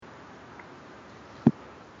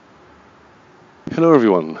Hello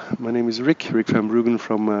everyone. My name is Rick van Bruggen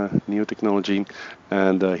from Neo Technology,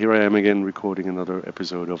 and here I am again recording another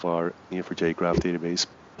episode of our Neo4j Graph Database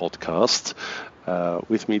podcast.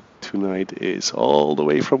 With me tonight is all the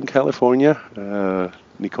way from California,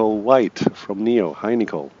 Nicole White from Neo. Hi,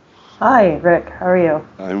 Nicole. Hi, Rick. How are you?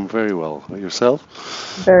 I'm very well. Yourself?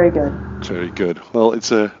 Very good. Very good. Well,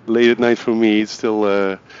 it's late at night for me. It's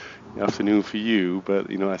still afternoon for you,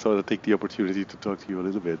 but I thought I'd take the opportunity to talk to you a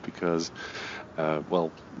little bit because,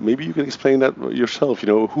 maybe you can explain that yourself.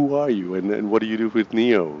 Who are you and what do you do with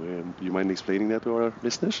Neo? Do you mind explaining that to our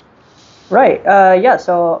listeners? Right.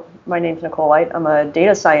 So my name's Nicole White. I'm a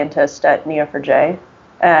data scientist at Neo4j,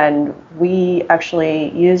 and we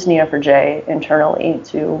actually use Neo4j internally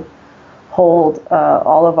to hold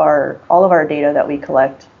all of our data that we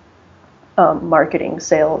collect, marketing,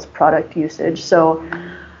 sales, product usage. So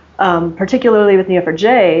particularly with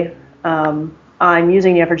Neo4j, I'm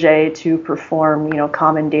using Neo4j to perform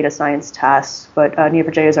common data science tasks, but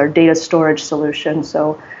Neo4j is our data storage solution.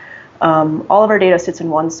 So all of our data sits in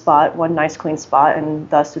one spot, one nice clean spot, and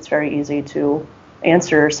thus it's very easy to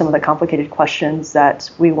answer some of the complicated questions that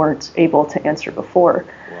we weren't able to answer before.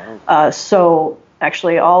 Wow. So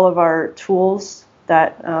actually all of our tools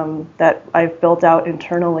that I've built out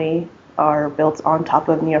internally are built on top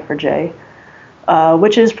of Neo4j,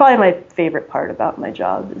 which is probably my favorite part about my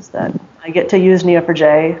job, is that I get to use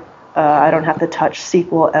Neo4j. I don't have to touch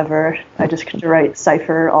SQL ever. I just get to write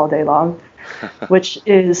Cypher all day long, which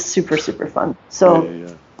is super, super fun.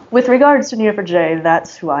 So with regards to Neo4j,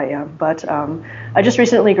 that's who I am. But I just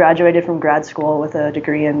recently graduated from grad school with a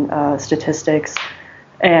degree in statistics.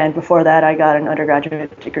 And before that, I got an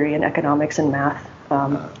undergraduate degree in economics and math.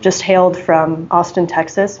 Just hailed from Austin,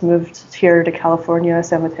 Texas, moved here to California,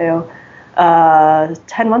 San Mateo.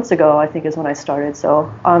 10 months ago, I think, is when I started.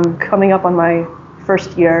 So I'm coming up on my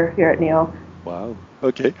first year here at Neo. Wow.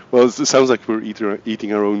 Okay. Well, it sounds like we're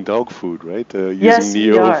eating our own dog food, right? Yes, using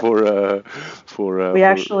Neo we are. for. We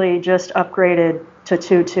actually just upgraded to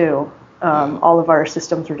 2.2. All of our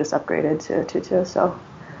systems were just upgraded to 2.2. So.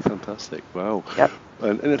 Fantastic. Wow. Yep.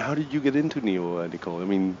 And then how did you get into Neo, Nicole? I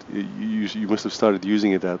mean, you must have started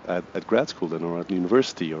using it at grad school then, or at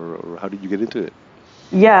university, or how did you get into it?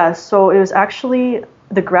 Yeah, so it was actually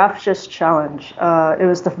the GraphGIST challenge. It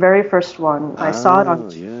was the very first one. I saw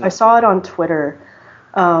it on Twitter.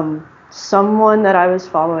 Someone that I was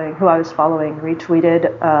following, retweeted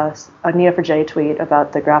a Neo4j tweet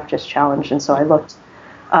about the GraphGIST challenge, and so I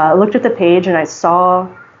looked at the page and I saw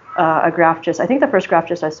a GraphGIST. I think the first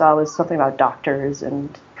GraphGIST I saw was something about doctors and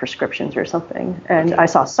prescriptions or something, and I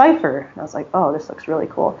saw Cypher, and I was like, oh, this looks really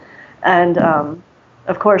cool, and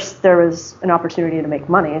of course, there was an opportunity to make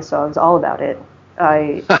money, so I was all about it.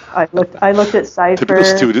 I looked at Cypher. Typical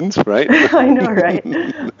student, right? I know, right?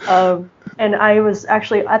 And I was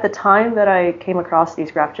actually, at the time that I came across these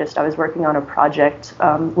GraphGIST, I was working on a project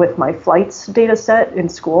with my flights data set in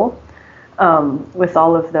school, with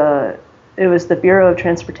all of it was the Bureau of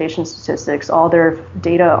Transportation Statistics, all their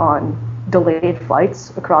data on delayed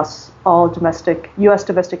flights across all U.S.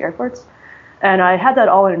 domestic airports. And I had that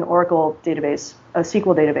all in an Oracle database, a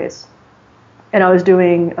SQL database. And I was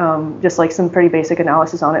doing just like some pretty basic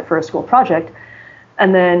analysis on it for a school project.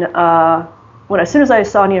 And then as soon as I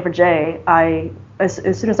saw Neo4j,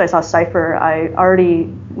 as soon as I saw Cypher, I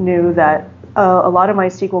already knew that a lot of my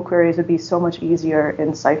SQL queries would be so much easier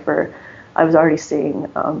in Cypher. I was already seeing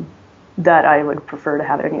that I would prefer to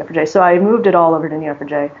have it in Neo4j. So I moved it all over to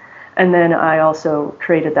Neo4j. And then I also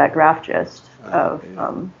created that GraphGIST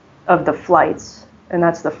of the flights, and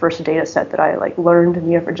that's the first data set that I learned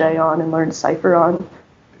Neo4j on and learned Cypher on.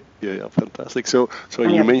 Yeah, fantastic. So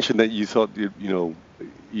you mentioned that you thought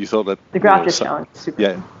you thought that the GraphGIST challenge.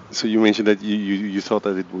 Yeah. So you mentioned that you thought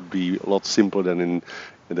that it would be a lot simpler than in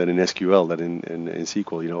SQL, than in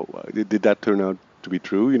SQL. Did that turn out to be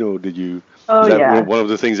true? Did you? Oh, is that yeah. one of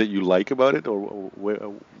the things that you like about it, or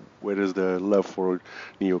where does the love for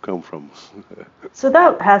Neo come from? So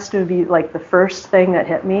that has to be the first thing that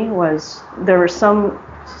hit me. Was there were some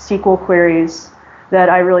SQL queries that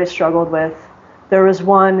I really struggled with. There was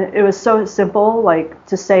one, it was so simple,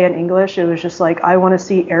 to say in English, it was just I want to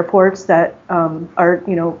see airports that are,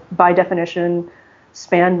 by definition,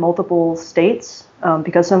 span multiple states,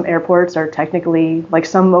 because some airports are technically,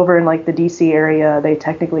 some over in the DC area, they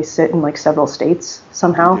technically sit in several states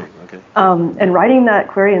somehow. Okay. And writing that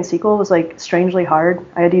query in SQL was strangely hard.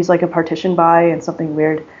 I had to use a partition by and something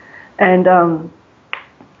weird. And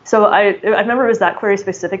so I remember it was that query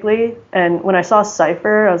specifically. And when I saw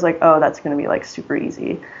Cypher, I was like, oh, that's going to be super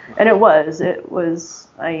easy. And it was,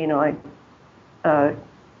 I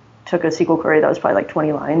took a SQL query that was probably like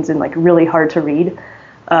 20 lines and like really hard to read,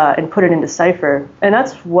 and put it into Cypher. And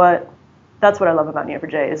that's what I love about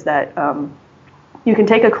Neo4j is that you can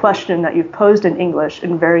take a question that you've posed in English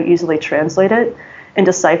and very easily translate it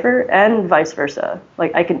into Cypher, and vice versa.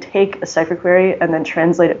 Like I can take a Cypher query and then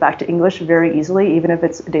translate it back to English very easily, even if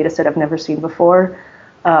it's a data set I've never seen before,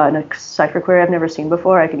 and a Cypher query I've never seen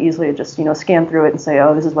before. I can easily just, scan through it and say,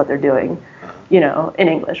 oh, this is what they're doing, in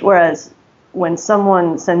English. Whereas when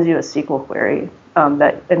someone sends you a SQL query,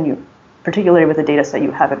 and you, particularly with a data set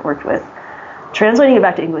you haven't worked with, translating it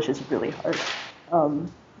back to English is really hard.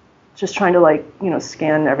 Just trying to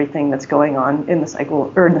scan everything that's going on in the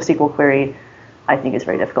SQL query, I think is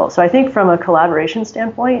very difficult. So I think from a collaboration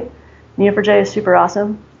standpoint, Neo4j is super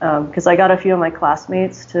awesome, because I got a few of my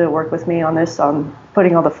classmates to work with me on this, on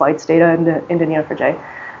putting all the flights data into Neo4j.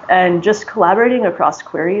 And just collaborating across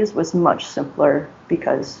queries was much simpler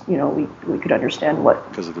because, we could understand what...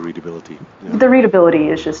 Because of the readability. Yeah. The readability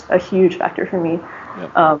is just a huge factor for me.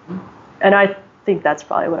 Yeah. And I think that's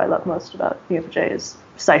probably what I love most about Neo4j is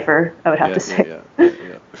Cypher, I would have to say.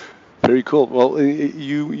 Yeah. Very cool. Well,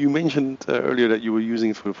 you mentioned earlier that you were using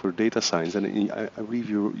it for data science, and I believe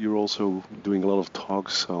you're also doing a lot of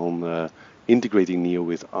talks on integrating Neo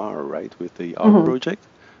with R, right? With the R project.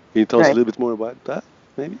 Can you tell us a little bit more about that,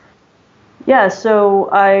 maybe? Yeah, so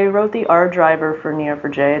I wrote the R driver for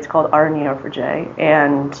Neo4j. It's called R Neo4j,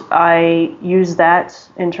 and I use that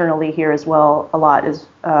internally here as well a lot, as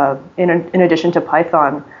in addition to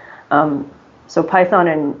Python. So Python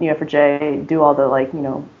and Neo4j do all the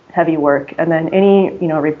heavy work, and then any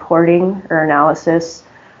reporting or analysis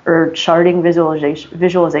or charting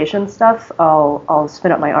visualization stuff, I'll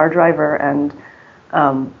spin up my R driver and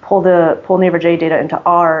pull Neo4j data into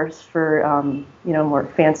R for more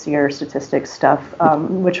fancier statistics stuff,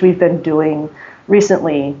 which we've been doing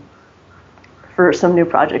recently for some new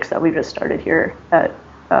projects that we've just started here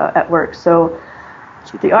at work. So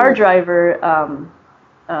the R driver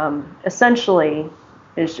essentially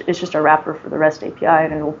is just a wrapper for the REST API,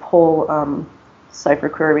 and it will pull Cypher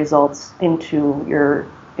query results into your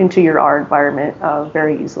R environment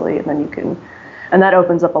very easily, and then and that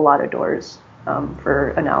opens up a lot of doors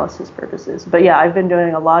for analysis purposes. But yeah, I've been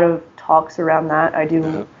doing a lot of talks around that. I do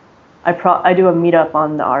a meetup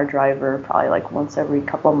on the R driver probably once every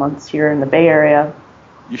couple of months here in the Bay Area.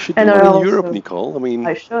 You should be in Europe, Nicole.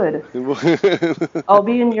 I should. I'll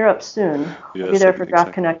be in Europe soon. Yes, I'll be there for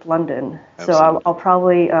Graph Connect London. Absolutely. So I'll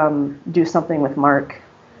probably do something with Mark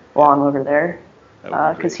while I'm over there,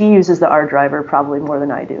 because he uses the R driver probably more than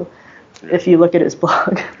I do, if you look at his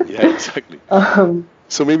blog. Yeah, exactly.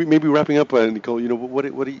 So maybe wrapping up, Nicole,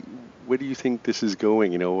 where do you think this is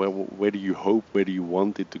going? Where do you hope, where do you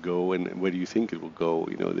want it to go, and where do you think it will go?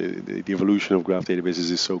 The evolution of graph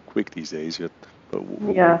databases is so quick these days.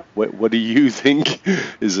 What do you think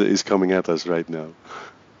is coming at us right now?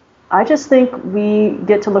 I just think we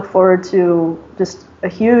get to look forward to just a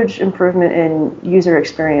huge improvement in user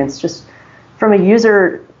experience. Just from a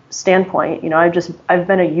user standpoint, I've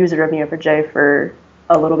been a user of Neo4j for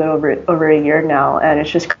a little bit over a year now, and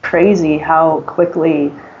it's just crazy how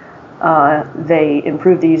quickly they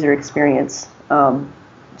improve the user experience.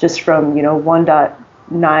 Just from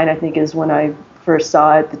 1.9, I think, is when I first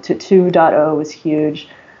saw it. The 2.0 was huge.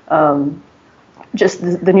 Just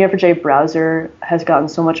the Neo4j browser has gotten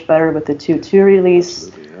so much better with the 2.2 release.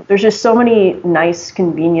 Yeah. There's just so many nice,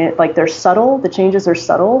 convenient, they're subtle. The changes are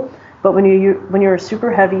subtle, but when you're a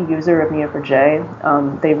super heavy user of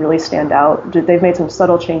Neo4j, they really stand out. They've made some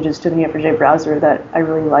subtle changes to the Neo4j browser that I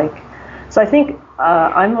really like. So I think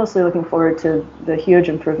I'm mostly looking forward to the huge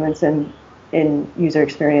improvements in user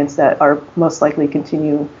experience that are most likely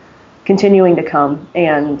continuing to come.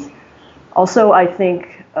 And also, I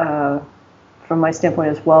think, from my standpoint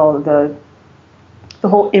as well, the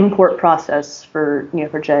whole import process for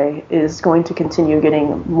Neo4j is going to continue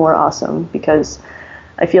getting more awesome, because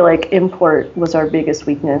I feel like import was our biggest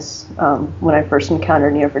weakness when I first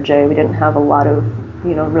encountered Neo4j. We didn't have a lot of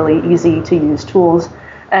really easy to use tools,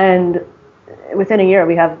 and within a year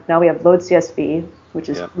we have load CSV, which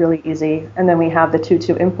is really easy, and then we have the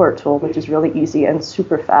 2.2 import tool, which is really easy and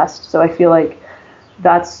super fast. So I feel like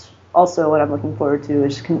that's also what I'm looking forward to,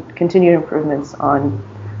 is continued improvements on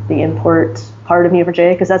the import part of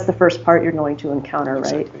Neo4j, because that's the first part you're going to encounter,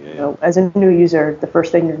 right? Yeah. As a new user, the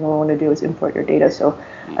first thing you're going to want to do is import your data. So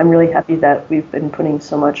I'm really happy that we've been putting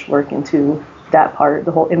so much work into that part.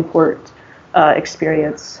 The whole import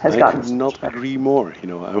experience has gotten. I could not agree more.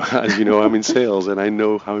 As you know, I'm in sales, and I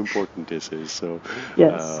know how important this is. So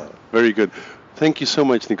yes, very good. Thank you so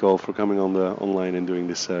much, Nicole, for coming online and doing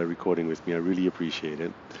this recording with me. I really appreciate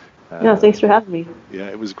it. Yeah, thanks for having me. Yeah,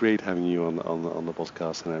 it was great having you on the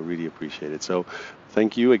podcast, and I really appreciate it. So,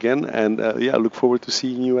 thank you again, and yeah, I look forward to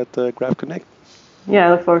seeing you at Graph Connect. Yeah,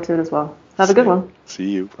 I look forward to it as well. Have a good one. See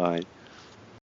you. Bye.